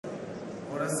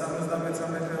Into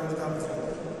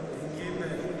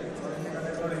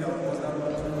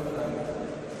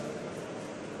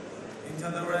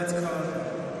the red corner,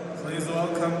 please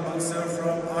welcome boxer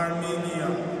from Armenia,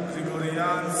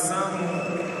 GRIGORYAN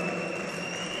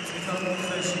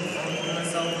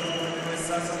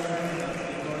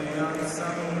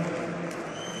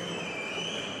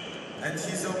and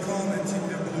his opponent in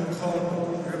the blue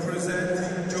corner,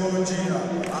 representing Georgia,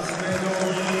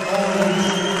 AKHMEDOVI.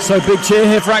 So big cheer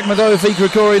here for AKHMEDOVI,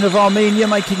 Grigoryan of Armenia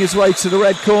making his way to the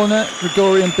red corner.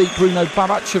 Grigoryan beat Bruno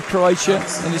Babac of Croatia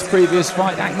in his previous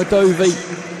fight.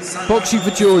 AKHMEDOVI, boxing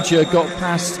for Georgia, got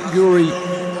past Yuri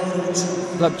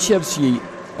Labchevsky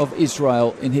of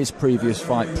Israel in his previous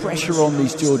fight. Pressure on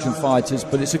these Georgian fighters,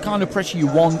 but it's the kind of pressure you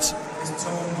want.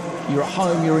 You're at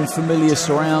home, you're in familiar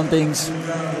surroundings.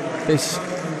 This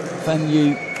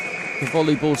venue, the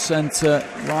volleyball centre,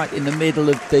 right in the middle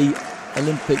of the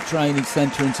Olympic training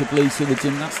centre in Tbilisi. The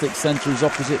gymnastics centre is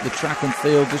opposite the track and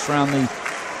field, just round the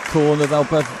corner. They'll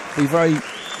both be very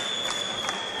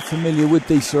familiar with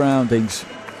these surroundings,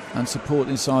 and support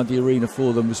inside the arena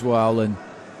for them as well. And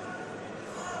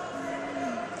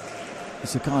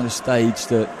it's the kind of stage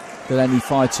that any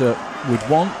fighter would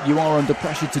want. You are under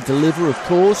pressure to deliver, of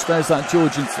course. There's that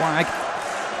Georgian flag.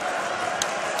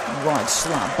 Right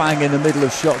slap bang in the middle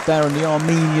of shot there, and the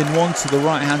Armenian one to the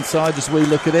right hand side as we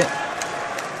look at it.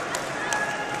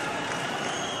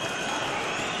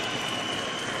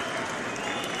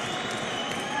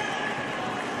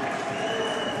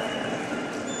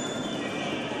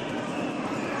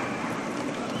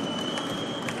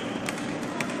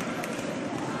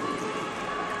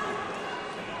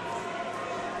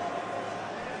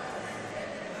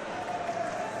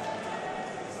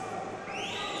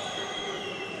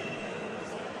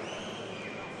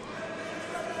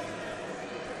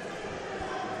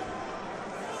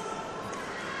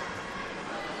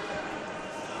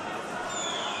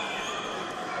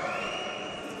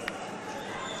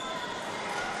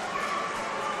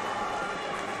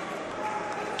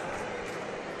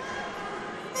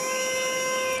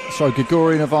 So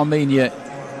Grigoryan of Armenia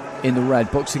in the red,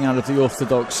 boxing out of the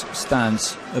orthodox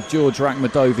stance of Georgia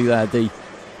AKHMEDOVI there, the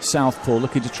southpaw,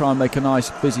 looking to try and make a nice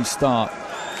busy start.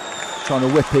 Trying to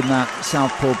whip in that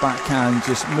southpaw backhand,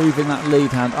 just moving that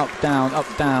lead hand up, down,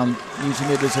 using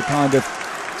it as a kind of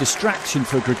distraction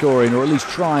for Grigoryan, or at least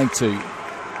trying to.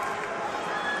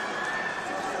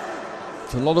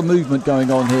 There's a lot of movement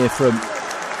going on here from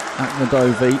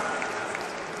AKHMEDOVI.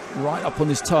 Right up on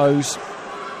his toes.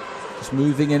 Just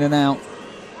moving in and out.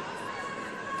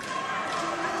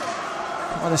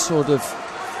 Quite a sort of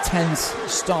tense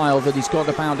style that he's got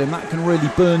about him. That can really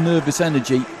burn nervous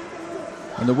energy.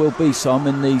 And there will be some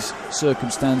in these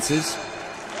circumstances.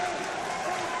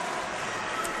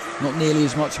 Not nearly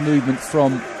as much movement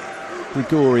from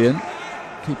Grigoryan.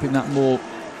 Keeping that more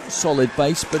solid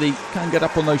base. But he can get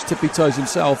up on those tippy toes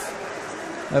himself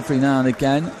every now and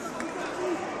again.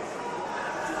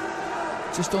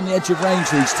 Just on the edge of range,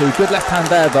 these two. Good left hand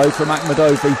there, though, from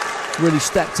AKHMEDOVI. Really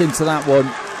stepped into that one.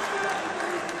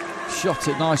 Shot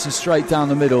it nice and straight down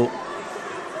the middle.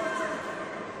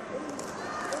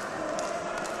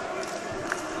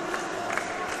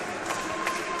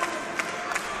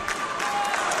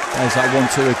 There's that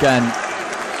 1-2 again.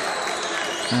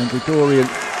 And Grigoryan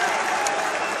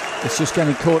is just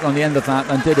getting caught on the end of that,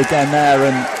 and did again there.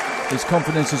 And his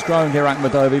confidence is growing here,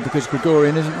 AKHMEDOVI, because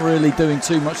Grigoryan isn't really doing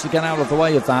too much to get out of the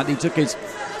way of that. He took his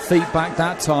feet back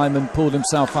that time and pulled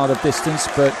himself out of distance,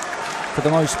 but for the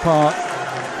most part,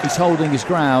 he's holding his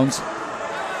ground.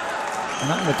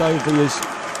 And AKHMEDOVI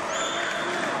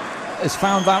has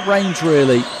found that range,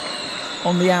 really,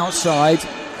 on the outside,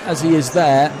 as he is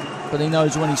there. But he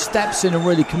knows when he steps in and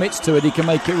really commits to it, he can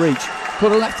make it reach.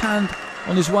 Got a left hand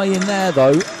on his way in there,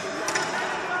 though.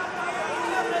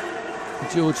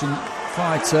 Georgian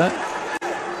fighter.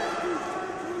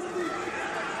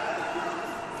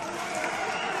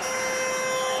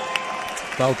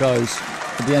 Bell goes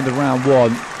at the end of round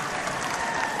one.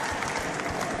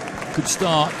 Good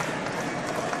start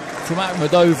from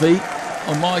AKHMEDOVI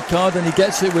on my card, and he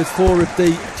gets it with 4 of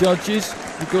the judges.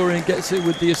 Grigoryan gets it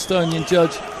with the Estonian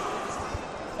judge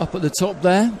up at the top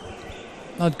there.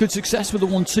 Had good success with the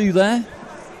 1-2 there,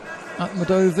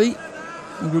 AKHMEDOVI,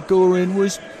 and Grigoryan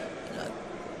was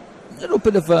a little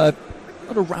bit of a,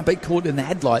 not a rabbit caught in the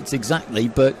headlights exactly,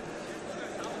 but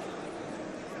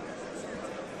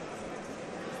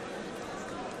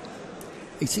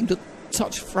he seemed a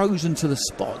touch frozen to the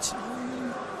spot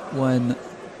when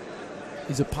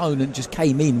his opponent just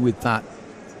came in with that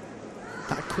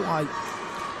quite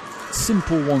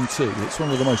simple 1-2. It's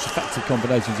one of the most effective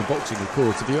combinations of boxing, of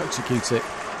course. If you execute it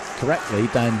correctly,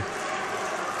 then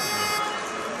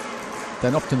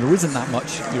often there isn't that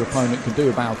much your opponent can do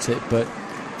about it. But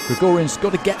Grigoryan's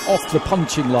got to get off the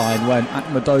punching line when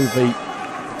AKHMEDOVI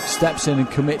steps in and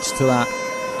commits to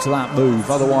that move.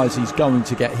 Otherwise, he's going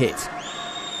to get hit.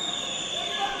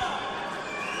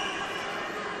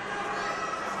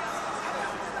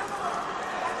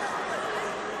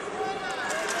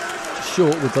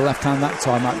 Short with the left hand that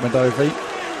time, AKHMEDOVI.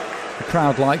 The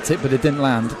crowd liked it, but it didn't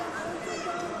land.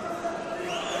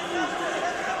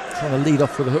 Trying to lead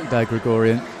off with a hook there,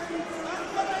 Grigoryan.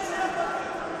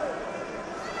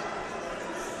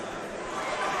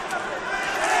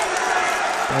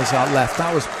 There's that left.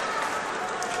 That was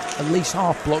at least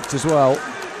half blocked as well.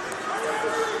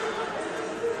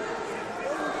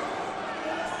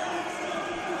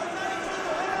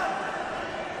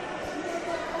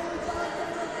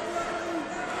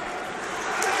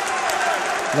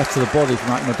 Left to the body from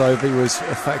AKHMEDOVI was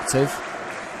effective.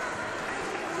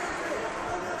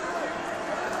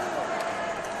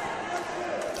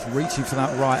 Reaching for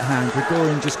that right hand.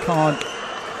 Grigoryan just can't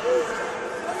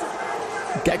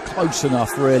get close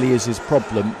enough, really, is his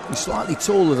problem. He's slightly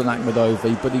taller than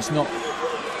AKHMEDOVI, but he's not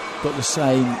got the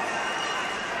same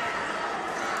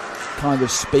kind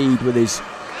of speed with his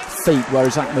feet,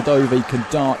 whereas AKHMEDOVI can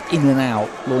dart in and out,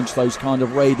 launch those kind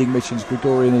of raiding missions.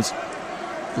 Grigoryan is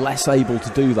less able to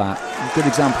do that. A good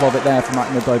example of it there from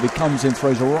AKHMEDOVI. Comes in,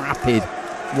 throws a rapid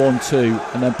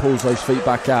 1-2 and then pulls those feet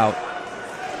back out.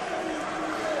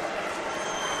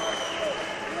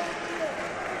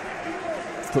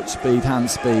 Foot speed,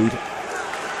 hand speed,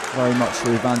 very much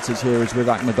the advantage here is with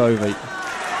AKHMEDOVI.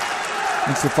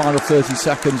 Into the final 30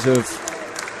 seconds of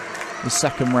the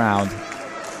second round.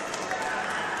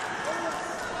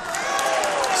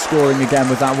 Scoring again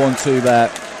with that 1-2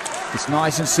 there. It's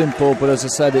nice and simple, but as I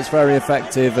said, it's very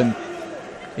effective, and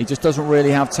he just doesn't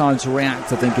really have time to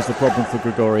react, I think, is the problem for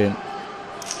Grigoryan.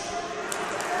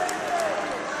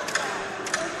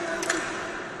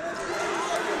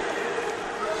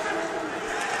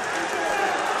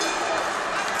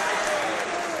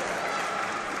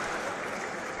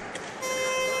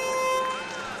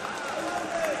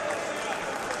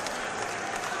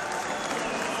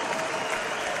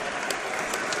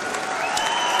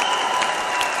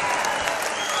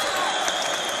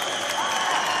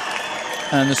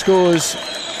 And the score's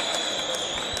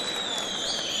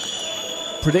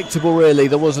predictable, really.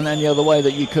 There wasn't any other way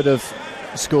that you could have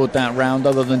scored that round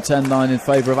other than 10-9 in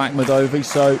favour of AKHMEDOVI.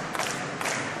 So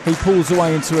he pulls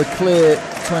away into a clear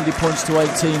 20 points to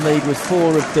 18 lead with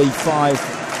 4 of the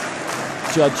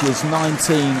 5 judges,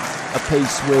 19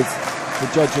 apiece with the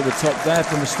judge at the top there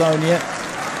from Estonia.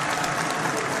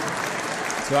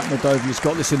 So AKHMEDOVI's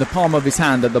got this in the palm of his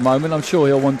hand at the moment. I'm sure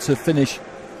he'll want to finish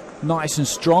nice and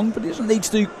strong, but he doesn't need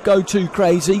to go too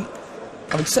crazy.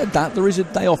 Having said that, there is a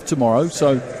day off tomorrow,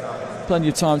 so plenty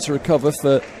of time to recover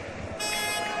for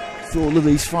all of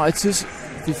these fighters.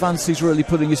 If he fancies really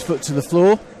putting his foot to the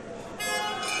floor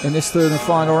in this third and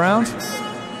final round.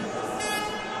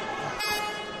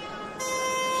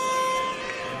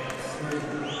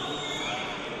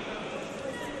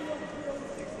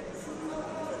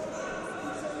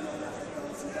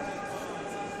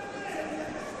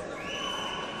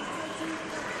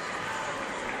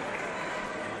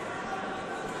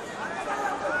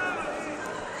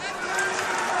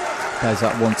 There's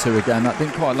that 1-2 again. That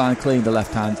didn't quite land clean, the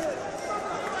left hand.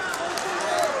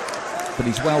 But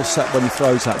he's well set when he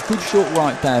throws that. Good short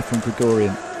right there from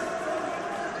Grigoryan.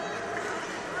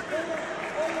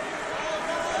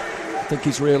 I think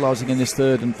he's realising in this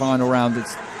third and final round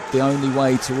it's the only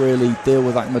way to really deal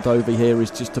with AKHMEDOVI here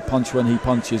is just to punch when he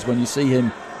punches. When you see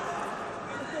him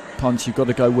punch, you've got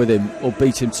to go with him or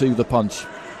beat him to the punch.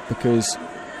 Because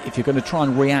if you're going to try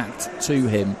and react to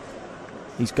him,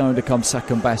 he's going to come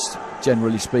second best,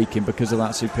 generally speaking, because of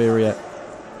that superior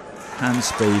hand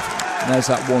speed. And there's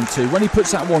that 1-2. When he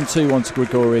puts that 1-2 onto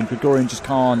Grigoryan, Grigoryan just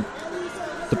can't.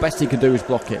 The best he can do is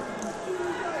block it.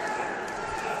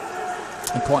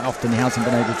 And quite often he hasn't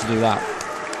been able to do that.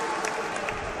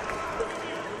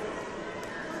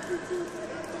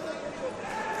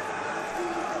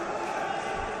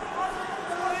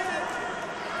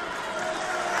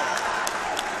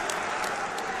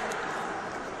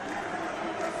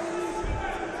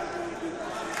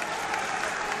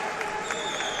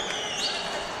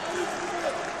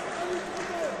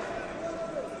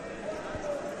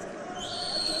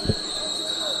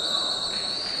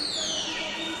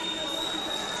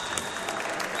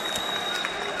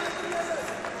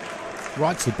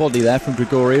 Right to the body there from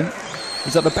Grigoryan.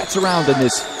 He's had a better round in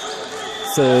this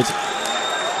third.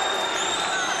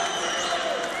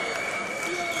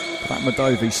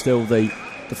 AKHMEDOVI still the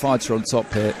the fighter on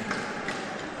top here.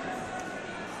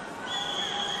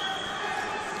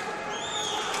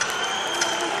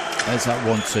 There's that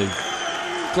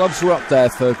 1-2. Gloves were up there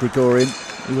for Grigoryan.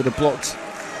 He would have blocked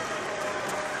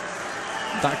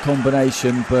that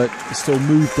combination, but he still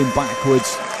moved him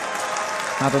backwards.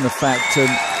 Had an effect. And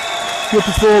good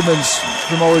performance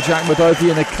from ORUJ AKHMEDOVI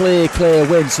and a clear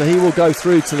win. So he will go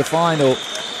through to the final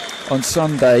on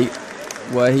Sunday,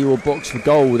 where he will box for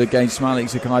gold against Malik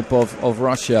Zakhaipov of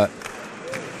Russia.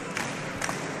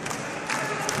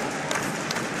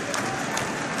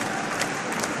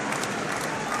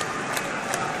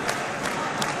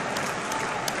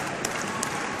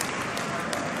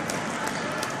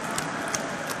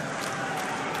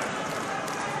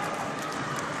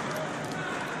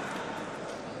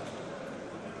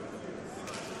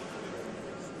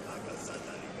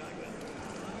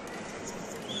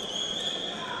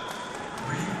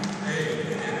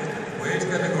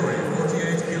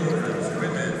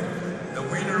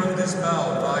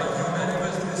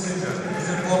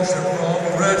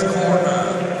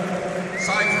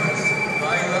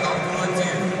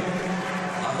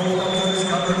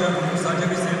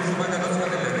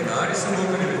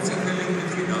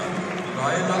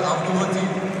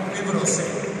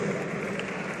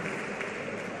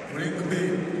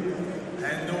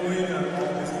 And the winner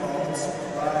of this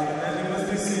bout by unanimous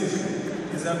decision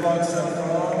is a boxer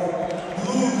from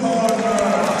blue corner.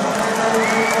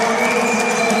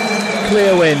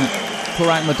 Clear win for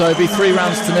AKHMEDOVI,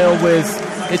 3-0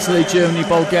 with Italy, Germany,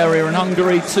 Bulgaria and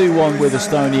Hungary, 2-1 with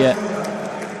Estonia.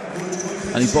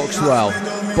 And he boxed well,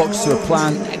 boxed to a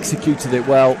plan, executed it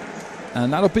well,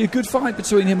 and that'll be a good fight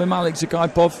between him and Malik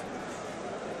Zakhaipov.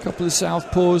 A couple of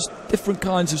southpaws, different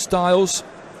kinds of styles.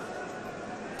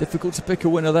 Difficult to pick a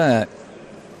winner there.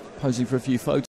 Posing for a few photos.